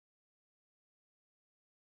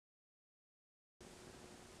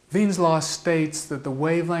Wien's law states that the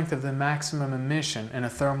wavelength of the maximum emission in a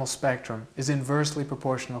thermal spectrum is inversely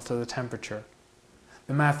proportional to the temperature.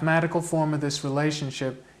 The mathematical form of this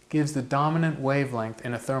relationship gives the dominant wavelength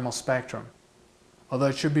in a thermal spectrum, although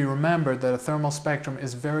it should be remembered that a thermal spectrum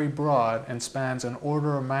is very broad and spans an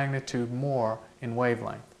order of magnitude more in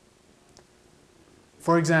wavelength.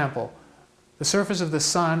 For example, the surface of the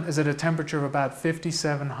Sun is at a temperature of about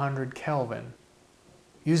 5,700 Kelvin.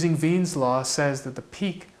 Using Wien's law says that the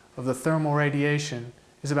peak of the thermal radiation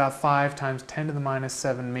is about 5 times 10 to the minus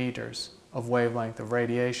 7 meters of wavelength of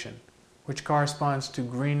radiation, which corresponds to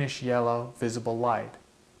greenish-yellow visible light.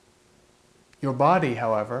 Your body,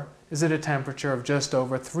 however, is at a temperature of just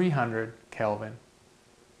over 300 Kelvin.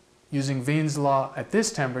 Using Wien's law at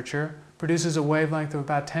this temperature produces a wavelength of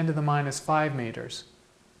about 10 to the minus 5 meters.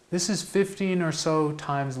 This is 15 or so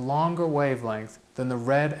times longer wavelength than the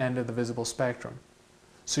red end of the visible spectrum.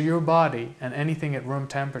 So your body and anything at room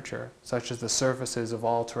temperature, such as the surfaces of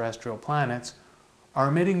all terrestrial planets, are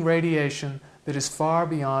emitting radiation that is far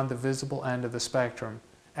beyond the visible end of the spectrum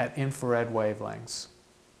at infrared wavelengths.